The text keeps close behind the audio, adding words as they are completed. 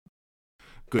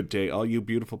Good day, all you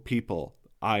beautiful people.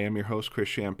 I am your host, Chris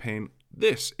Champagne.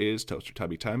 This is Toaster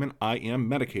Tubby Time, and I am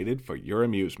medicated for your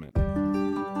amusement. Come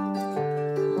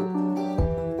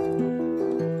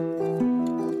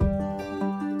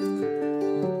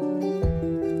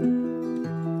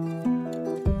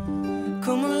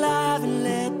alive and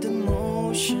let the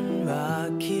motion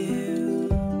rock you.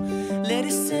 Let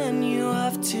it send you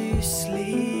off to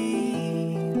sleep.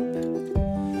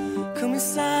 Come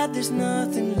inside, there's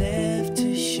nothing left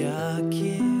to shock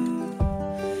you.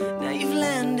 Now you've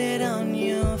landed on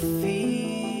your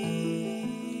feet.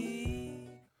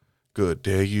 Good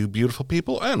day, you beautiful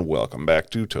people, and welcome back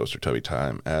to Toaster Tubby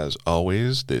Time. As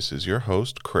always, this is your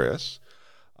host, Chris.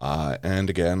 And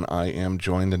again, I am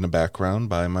joined in the background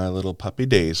by my little puppy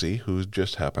Daisy, who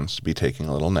just happens to be taking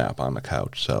a little nap on the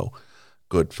couch, so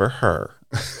good for her.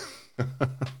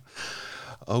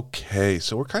 Okay,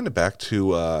 so we're kind of back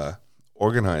to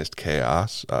organized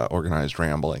chaos, organized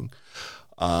rambling.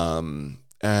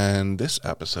 And this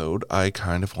episode, I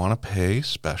kind of want to pay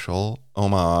special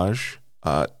homage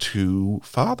to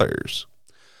fathers.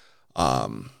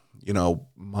 You know,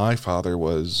 my father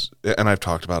was, and I've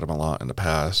talked about him a lot in the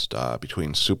past,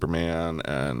 between Superman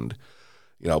and,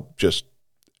 you know, just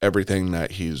everything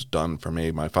that he's done for me.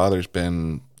 My father's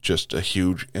been just a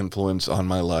huge influence on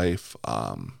my life.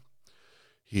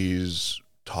 He's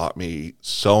taught me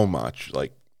so much,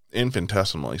 like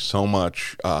infinitesimally, so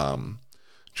much,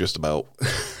 just about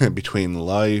between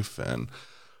life and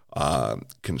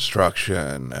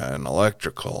construction and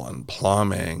electrical and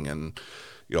plumbing and,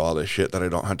 you know, all this shit that I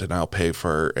don't have to now pay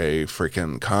for a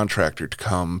freaking contractor to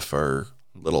come for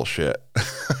little shit.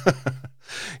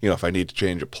 You know, if I need to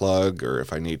change a plug or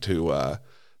if I need to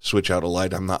switch out a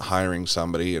light, I'm not hiring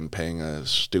somebody and paying a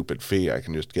stupid fee. I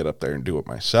can just get up there and do it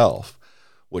myself,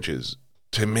 which is,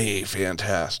 to me,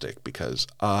 fantastic because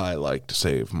I like to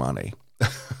save money.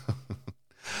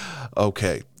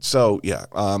 Okay, so, yeah,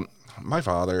 my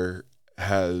father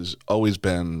has always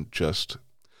been just...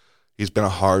 He's been a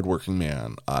hard-working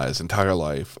man his entire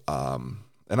life, and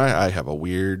I have a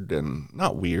weird and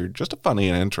not weird, just a funny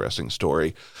and interesting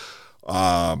story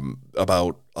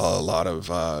about a lot of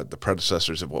the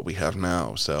predecessors of what we have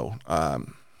now. So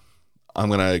I'm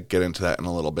going to get into that in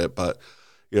a little bit, but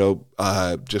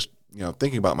just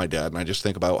thinking about my dad, and I just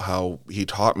think about how he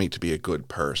taught me to be a good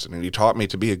person, and he taught me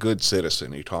to be a good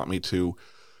citizen. He taught me to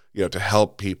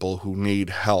help people who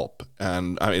need help,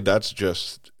 and I mean that's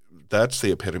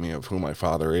the epitome of who my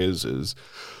father is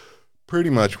pretty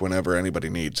much whenever anybody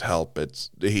needs help,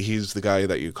 he's the guy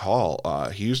that you call.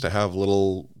 He used to have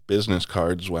little business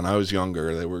cards when I was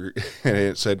younger. And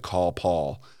it said call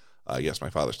Paul. Yes, my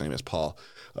father's name is Paul.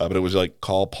 But it was like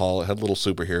call Paul. It had a little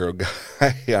superhero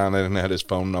guy on it and had his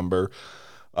phone number,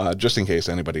 just in case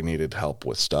anybody needed help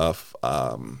with stuff,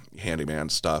 handyman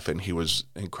stuff. And he was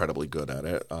incredibly good at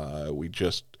it.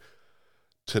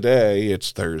 Today,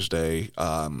 it's Thursday,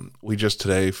 we just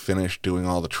today finished doing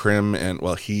all the trim,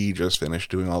 he just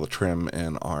finished doing all the trim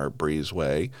in our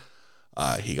breezeway.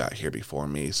 He got here before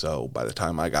me, so by the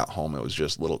time I got home, it was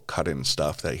just little cut-in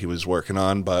stuff that he was working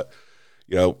on, but,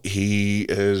 he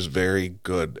is very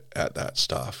good at that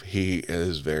stuff. He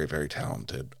is very, very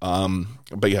talented.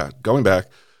 But yeah, going back,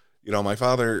 my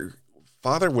father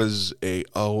was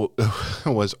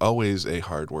was always a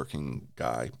hardworking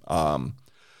guy.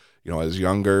 As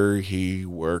younger, he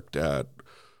worked at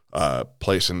a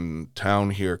place in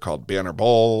town here called Banner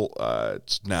Bowl.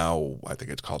 It's now, I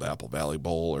think it's called Apple Valley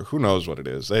Bowl, or who knows what it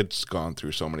is. It's gone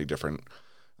through so many different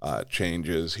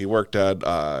changes. He worked at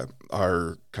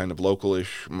our kind of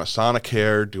localish Masonic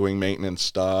doing maintenance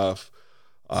stuff.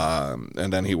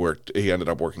 And then he ended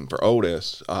up working for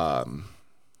Otis,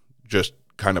 just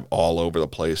kind of all over the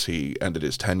place. He ended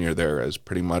his tenure there as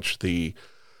pretty much the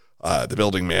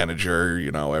building manager.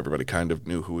 Everybody kind of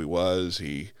knew who he was.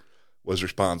 He was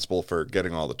responsible for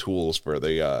getting all the tools for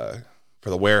the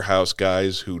warehouse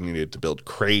guys who needed to build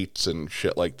crates and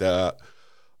shit like that.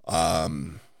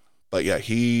 But yeah,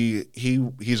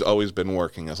 he's always been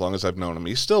working. As long as I've known him,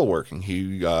 he's still working.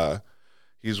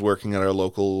 He's working at our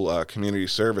local community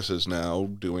services now,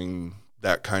 doing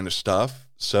that kind of stuff.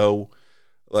 So,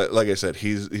 like I said,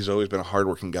 he's always been a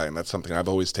hardworking guy, and that's something I've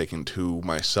always taken to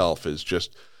myself is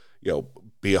just,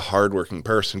 be a hardworking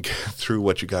person, get through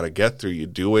what you got to get through. You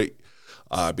do it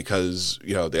because,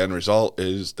 the end result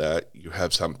is that you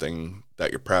have something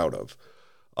that you're proud of.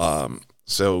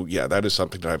 So, yeah, that is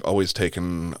something that I've always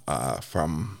taken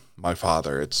from my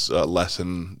father. It's a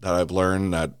lesson that I've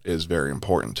learned that is very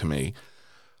important to me.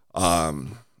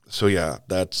 So, yeah,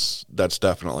 that's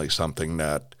definitely something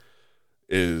that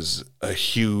is a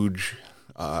huge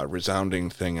resounding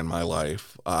thing in my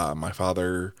life. My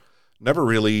father never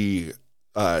really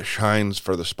shines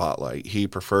for the spotlight. He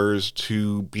prefers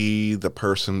to be the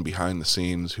person behind the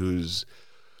scenes who's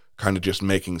kind of just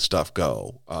making stuff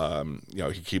go.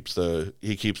 He keeps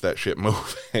that shit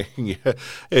moving.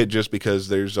 It just because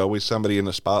there's always somebody in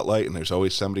the spotlight, and there's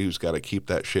always somebody who's got to keep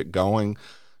that shit going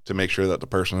to make sure that the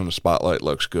person in the spotlight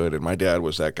looks good. And my dad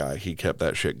was that guy. He kept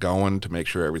that shit going to make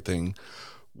sure everything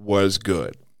was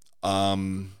good.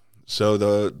 So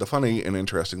the funny and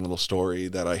interesting little story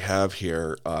that I have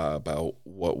here about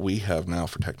what we have now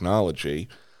for technology,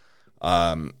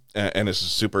 and this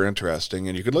is super interesting,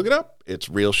 and you could look it up. It's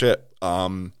real shit.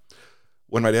 When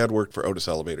my dad worked for Otis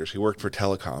Elevators, he worked for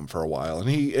Telecom for a while, and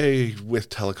with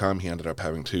Telecom, he ended up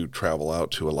having to travel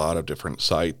out to a lot of different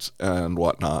sites and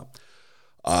whatnot.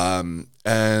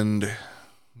 And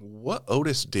what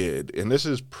Otis did, and this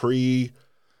is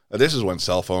when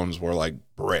cell phones were like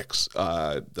bricks,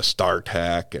 the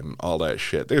StarTAC and all that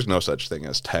shit. There's no such thing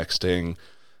as texting.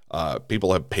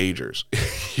 People have pagers.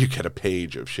 You get a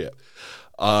page of shit.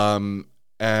 And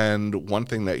one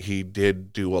thing that he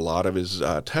did do a lot of is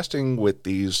testing with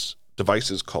these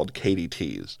devices called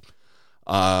KDTs.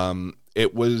 I'm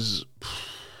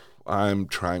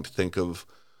trying to think of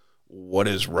what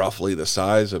is roughly the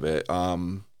size of it.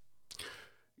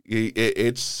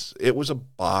 It was a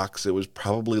box. It was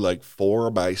probably like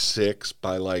 4x6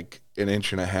 by like 1.5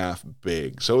 inches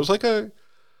big. So it was like I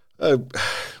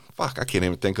can't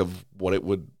even think of what it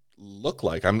would look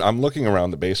like. I'm looking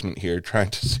around the basement here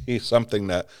trying to see something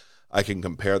that I can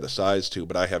compare the size to,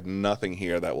 but I have nothing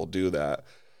here that will do that.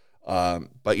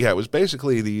 But yeah, it was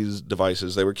basically these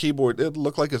devices. They were keyboard. It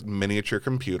looked like a miniature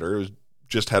computer.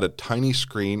 Just had a tiny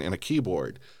screen and a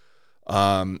keyboard.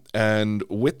 And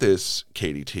with this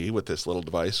KDT, with this little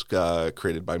device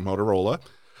created by Motorola,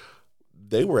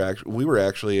 we were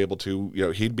actually able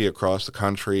to, he'd be across the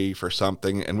country for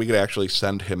something, and we could actually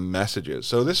send him messages.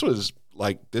 So this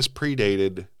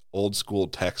predated old school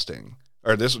texting,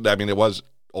 it was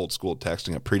old school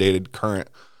texting. It predated current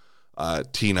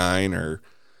T9 or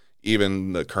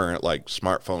even the current like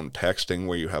smartphone texting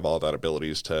where you have all that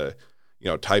abilities to,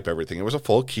 type everything. It was a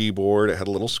full keyboard. It had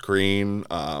a little screen.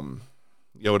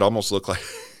 It almost looked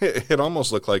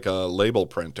like a label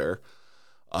printer.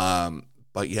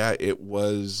 But yeah, it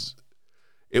was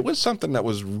something that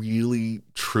was really,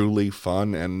 truly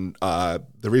fun. And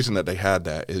the reason that they had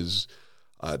that is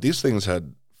these things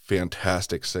had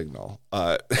fantastic signal.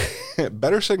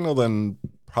 Better signal than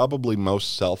probably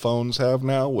most cell phones have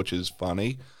now, which is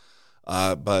funny.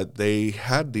 But they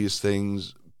had these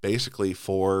things basically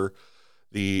for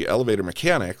the elevator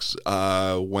mechanics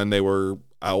when they were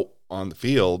out on the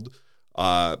field.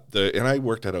 And I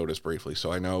worked at Otis briefly,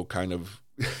 so I know kind of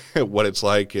what it's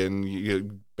like.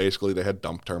 And basically they had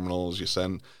dump terminals. You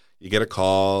get a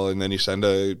call, and then you send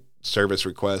a service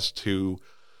request to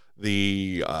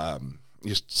you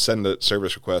send the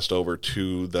service request over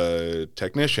to the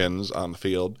technicians on the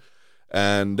field,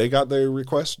 and they got their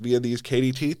request via these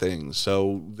KDT things.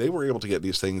 So they were able to get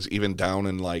these things even down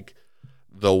in like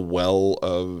the well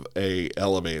of a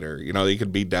elevator. You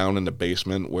could be down in the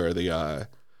basement where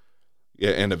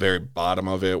in the very bottom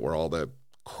of it where all the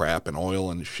crap and oil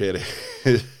and shit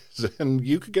is, and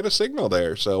you could get a signal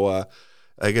there. So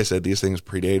like I said, these things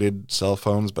predated cell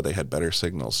phones, but they had better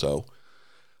signals. So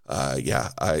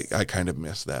I kind of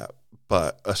miss that.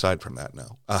 But aside from that,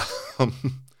 no.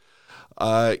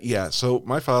 So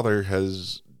my father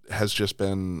has just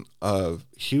been a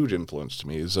huge influence to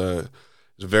me. He's a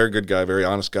very good guy, very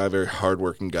honest guy, very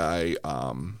hardworking guy.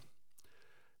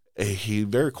 He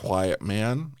very quiet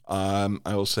man. I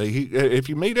will say if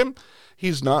you meet him,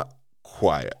 he's not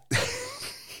quiet.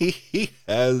 he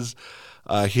has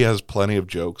plenty of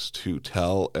jokes to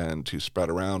tell and to spread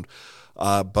around.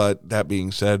 But that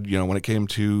being said, when it came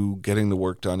to getting the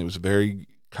work done, he was very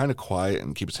kind of quiet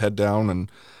and keep his head down.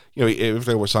 And, if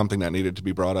there was something that needed to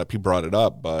be brought up, he brought it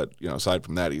up. But, aside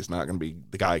from that, he's not going to be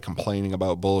the guy complaining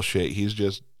about bullshit. He's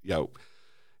just,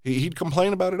 he'd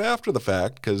complain about it after the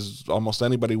fact, because almost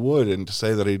anybody would. And to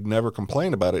say that he'd never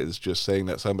complain about it is just saying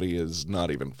that somebody is not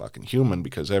even fucking human,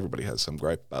 because everybody has some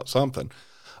gripe about something.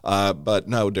 But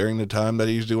no, during the time that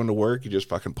he's doing the work, he just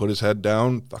fucking put his head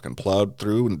down, fucking plowed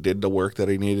through and did the work that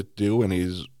he needed to do. And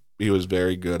he was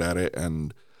very good at it.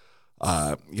 And,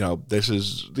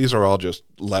 these are all just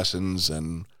lessons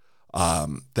and,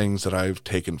 things that I've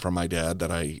taken from my dad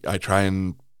that I try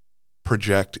and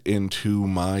project into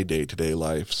my day-to-day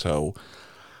life. So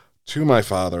to my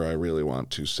father, I really want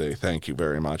to say thank you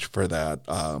very much for that.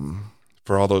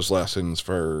 For all those lessons,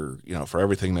 for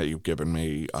everything that you've given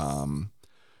me,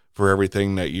 for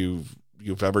everything that you've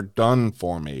you've ever done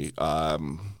for me.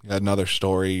 Another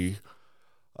story.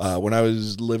 When I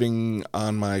was living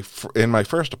in my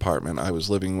first apartment, I was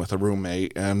living with a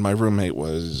roommate, and my roommate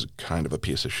was kind of a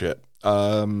piece of shit.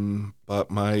 But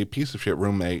my piece of shit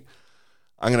roommate,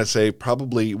 I'm going to say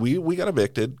probably we got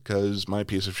evicted because my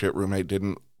piece of shit roommate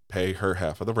didn't pay her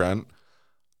half of the rent.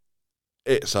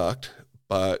 It sucked,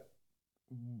 but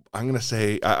I'm going to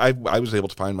say I was able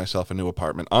to find myself a new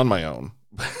apartment on my own,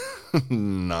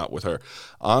 not with her.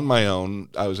 On my own,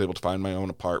 I was able to find my own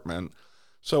apartment.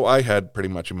 So I had pretty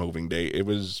much a moving date. It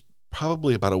was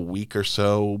probably about a week or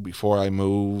so before I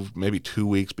moved, maybe 2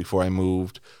 weeks before I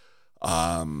moved.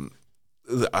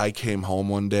 I came home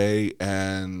one day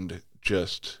and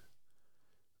just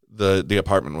the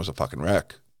apartment was a fucking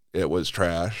wreck. It was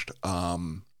trashed.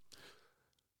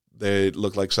 They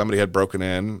looked like somebody had broken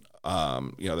in.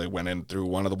 They went in through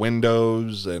one of the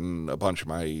windows, and a bunch of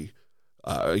my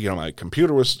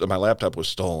my laptop was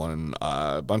stolen.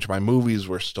 A bunch of my movies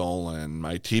were stolen.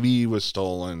 My TV was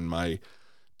stolen. My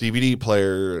DVD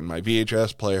player and my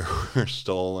VHS player were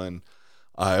stolen.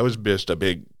 It was just a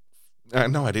big.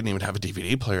 No, I didn't even have a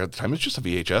DVD player at the time. It was just a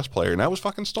VHS player, and that was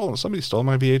fucking stolen. Somebody stole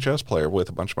my VHS player with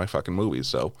a bunch of my fucking movies.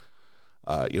 So,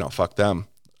 fuck them.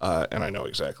 And I know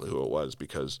exactly who it was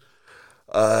because,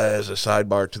 as a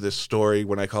sidebar to this story,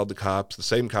 when I called the cops, the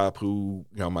same cop who,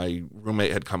 my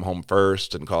roommate had come home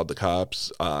first and called the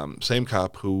cops, same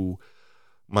cop who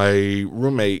my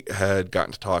roommate had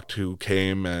gotten to talk to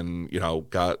came and,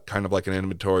 got kind of like an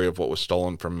inventory of what was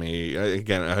stolen from me.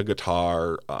 Again, a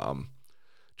guitar,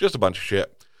 just a bunch of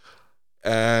shit.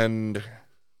 And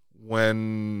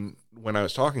when I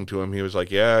was talking to him, he was like,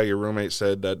 yeah, your roommate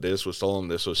said that this was stolen,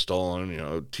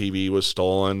 TV was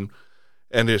stolen.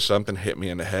 And there's something hit me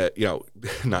in the head,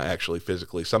 not actually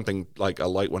physically, something like a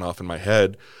light went off in my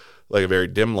head, like a very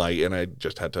dim light, and I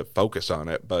just had to focus on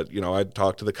it. But, I'd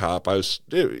talk to the cop.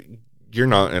 You're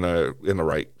not in the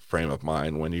right frame of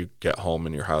mind when you get home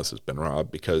and your house has been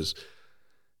robbed, because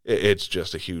it's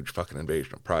just a huge fucking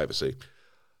invasion of privacy.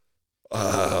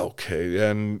 Okay,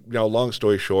 and, long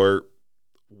story short,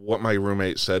 what my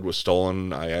roommate said was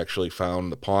stolen, I actually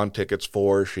found the pawn tickets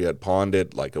for. She had pawned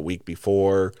it like a week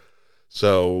before.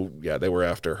 So, yeah, they were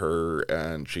after her,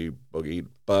 and she boogied.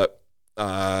 But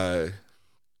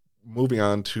moving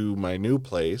on to my new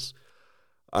place,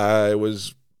 I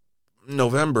was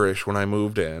November-ish when I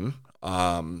moved in.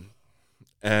 And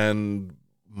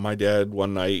my dad,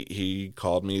 one night, he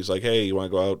called me. He's like, hey, you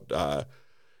want to go out?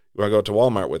 You want to go to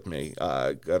Walmart with me?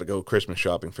 Got to go Christmas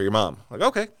shopping for your mom. I'm like,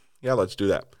 okay, yeah, let's do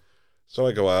that. So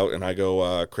I go out, and I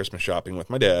go Christmas shopping with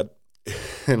my dad.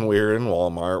 And we're in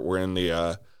Walmart. We're in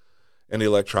the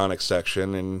electronics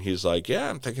section, and he's like, yeah,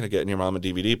 I'm thinking of getting your mom a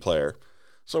DVD player.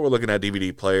 So we're looking at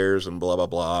DVD players and blah, blah,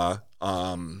 blah.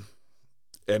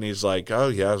 And he's like, oh,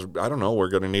 yeah, I don't know, we're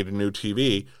going to need a new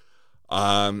TV.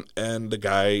 And the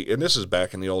guy, and this is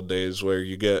back in the old days where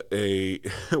you get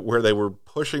where they were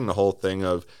pushing the whole thing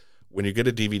of when you get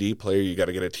a DVD player, you got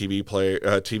to get a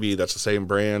TV that's the same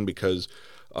brand, because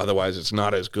otherwise it's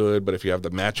not as good. But if you have the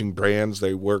matching brands,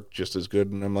 they work just as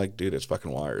good. And I'm like, dude, it's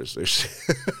fucking wires.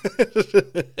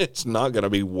 It's not going to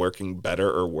be working better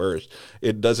or worse.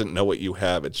 It doesn't know what you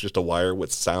have. It's just a wire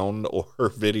with sound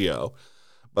or video.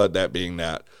 But that being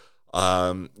that,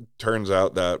 turns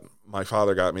out that my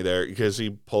father got me there because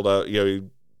he pulled out, he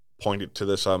pointed to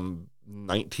this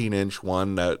 19-inch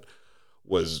one that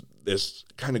was this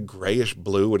kind of grayish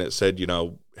blue, and it said,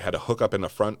 had a hookup in the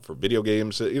front for video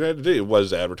games. It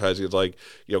was advertising. It's like,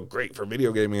 great for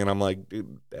video gaming. And I'm like,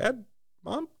 dude, Dad,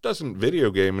 Mom doesn't video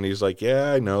game. And he's like,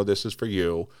 yeah, I know, this is for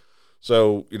you.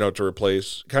 So, to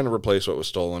replace what was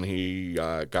stolen, he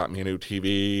got me a new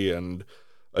TV and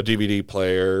a DVD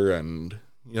player. And,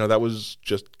 that was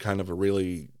just kind of a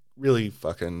really, really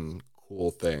fucking cool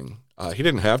thing. He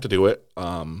didn't have to do it.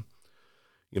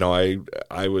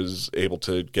 I was able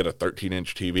to get a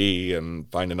 13-inch TV and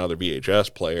find another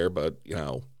VHS player, but,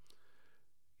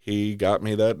 he got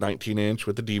me that 19-inch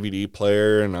with the DVD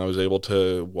player, and I was able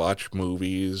to watch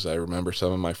movies. I remember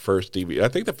some of my first DVD. I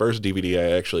think the first DVD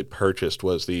I actually purchased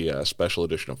was the special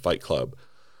edition of Fight Club,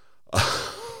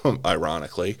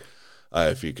 ironically,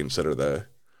 if you consider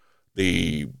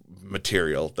the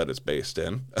material that it's based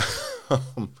in.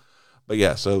 But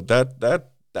yeah, so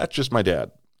that's just my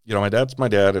dad. My dad's my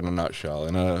dad in a nutshell,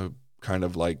 in a kind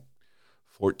of like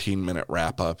 14-minute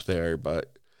wrap up there.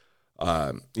 But,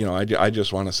 I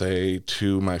just want to say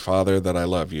to my father that I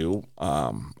love you.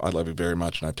 I love you very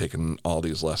much, and I've taken all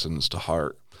these lessons to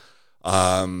heart.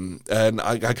 And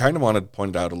I kind of wanted to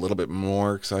point out a little bit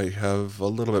more because I have a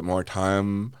little bit more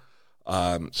time.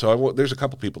 There's a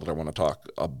couple people that I want to talk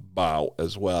about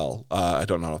as well. I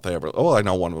don't know if they ever. Oh, I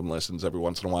know one of them listens every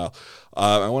once in a while.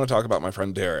 I want to talk about my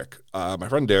friend Derek. My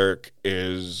friend Derek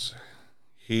is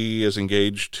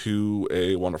engaged to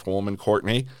a wonderful woman,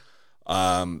 Courtney,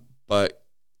 but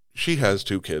she has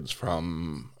 2 kids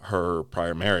from her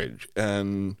prior marriage,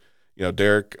 and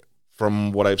Derek,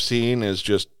 from what I've seen, is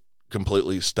just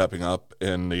completely stepping up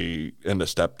in the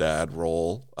stepdad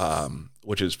role,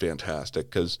 which is fantastic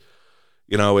because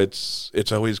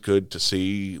it's always good to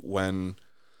see when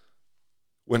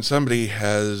somebody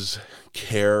has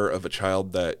care of a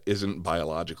child that isn't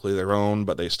biologically their own,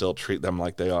 but they still treat them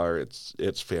like they are.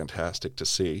 It's fantastic to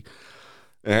see.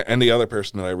 And the other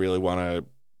person that I really want to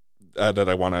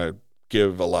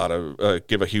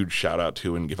give a huge shout out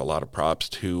to and give a lot of props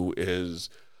to is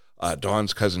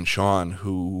Dawn's cousin Sean,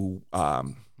 who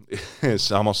is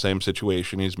almost same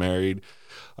situation. He's married.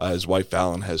 His wife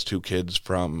Fallon has 2 kids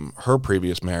from her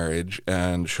previous marriage,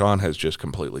 and Sean has just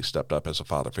completely stepped up as a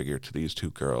father figure to these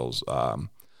 2 girls.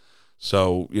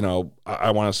 So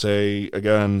I want to say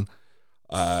again,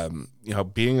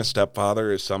 being a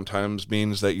stepfather sometimes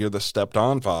means that you're the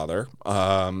stepped-on father.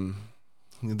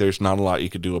 There's not a lot you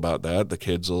could do about that. The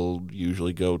kids will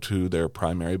usually go to their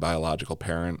primary biological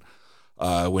parent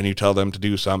when you tell them to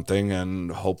do something,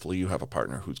 and hopefully you have a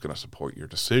partner who's going to support your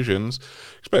decisions,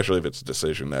 especially if it's a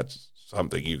decision that's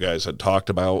something you guys had talked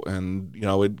about, and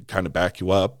it'd kind of back you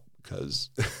up because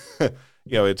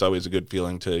it's always a good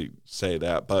feeling to say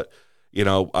that. But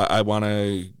I want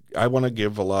to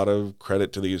give a lot of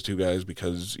credit to these 2 guys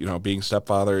because being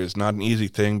stepfather is not an easy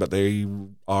thing, but they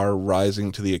are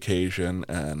rising to the occasion.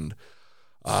 And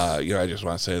I just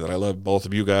want to say that I love both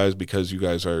of you guys because you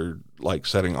guys are like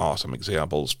setting awesome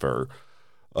examples for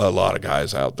a lot of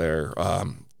guys out there,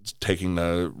 taking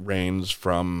the reins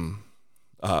from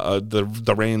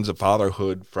the reins of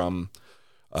fatherhood from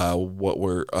what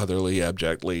were otherly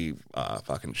abjectly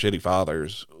fucking shitty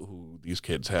fathers who these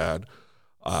kids had.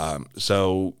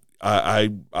 So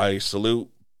I salute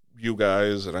you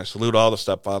guys, and I salute all the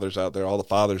stepfathers out there, all the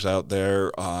fathers out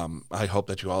there. I hope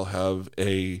that you all have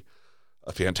a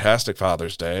fantastic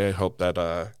Father's Day. I hope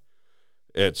that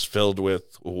it's filled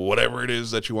with whatever it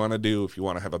is that you want to do. If you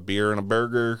want to have a beer and a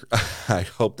burger, I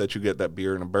hope that you get that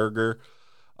beer and a burger.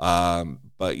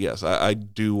 But yes, I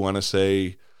do want to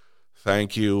say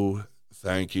thank you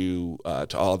to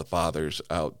all the fathers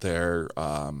out there.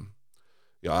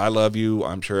 I love you.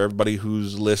 I'm sure everybody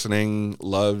who's listening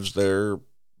loves their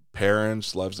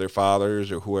parents, loves their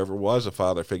fathers, or whoever was a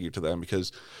father figure to them,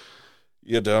 because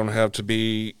you don't have to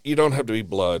be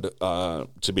blood to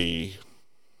be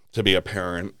a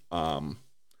parent. I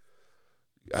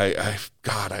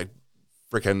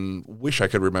freaking wish I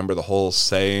could remember the whole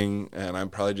saying, and I'm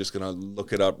probably just gonna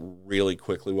look it up really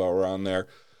quickly while we're on there.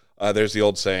 There's the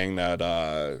old saying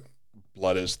that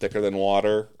blood is thicker than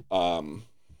water.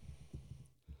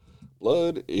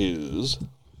 Blood is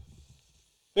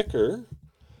thicker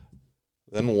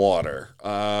than water.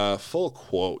 Full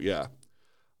quote, yeah.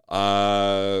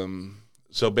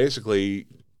 So basically,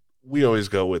 we always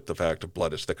go with the fact of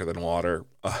blood is thicker than water,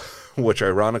 which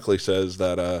ironically says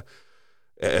that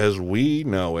as we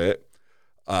know it,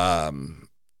 that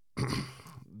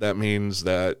means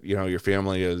that your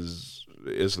family is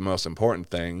the most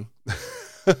important thing.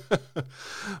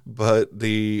 But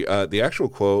the actual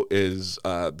quote is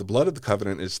the blood of the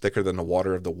covenant is thicker than the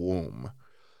water of the womb.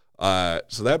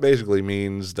 So that basically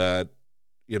means that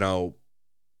the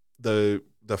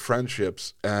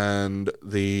friendships and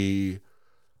the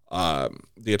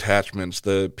attachments,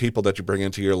 the people that you bring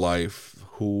into your life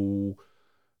who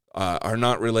are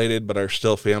not related but are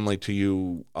still family to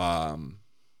you,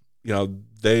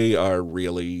 they are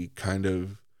really kind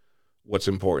of what's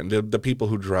important. The people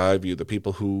who drive you, the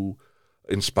people who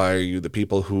inspire you, the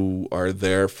people who are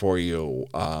there for you.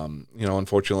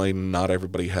 Unfortunately, not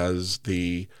everybody has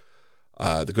the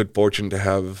good fortune to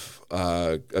have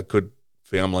a good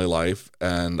family life,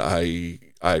 and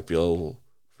I feel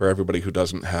for everybody who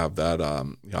doesn't have that.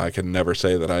 I can never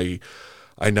say that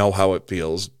I know how it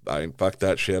feels. Fuck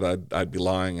that shit. I'd be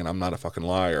lying, and I'm not a fucking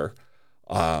liar.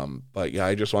 But yeah,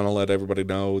 I just want to let everybody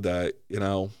know that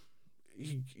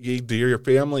your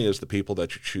family is the people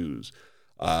that you choose,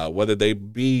 whether they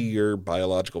be your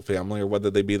biological family or whether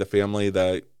they be the family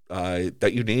that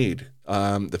you need,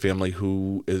 the family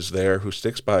who is there, who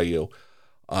sticks by you.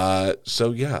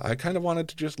 So yeah, I kind of wanted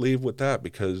to just leave with that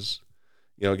because,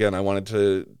 again, I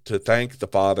wanted to thank the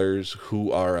fathers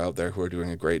who are out there who are doing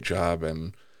a great job.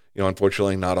 And,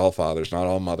 unfortunately, not all fathers, not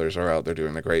all mothers are out there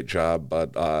doing a great job,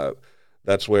 but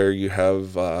that's where you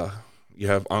have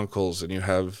uncles and you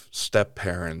have step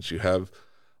parents, you have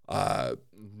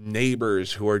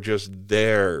neighbors who are just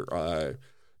there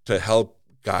to help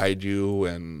guide you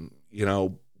and,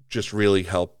 just really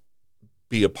help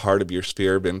be a part of your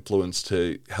sphere of influence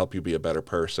to help you be a better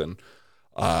person.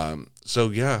 On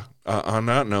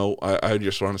that note, I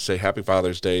just want to say Happy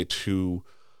Father's Day to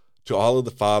all of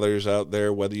the fathers out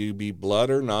there, whether you be blood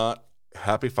or not.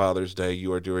 Happy Father's Day.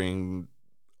 You are doing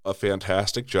a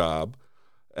fantastic job.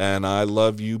 And I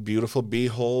love you, beautiful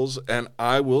beeholes, and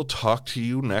I will talk to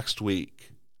you next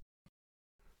week.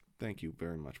 Thank you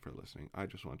very much for listening. I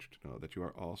just want you to know that you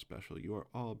are all special. You are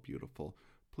all beautiful.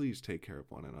 Please take care of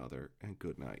one another, and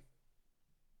good night.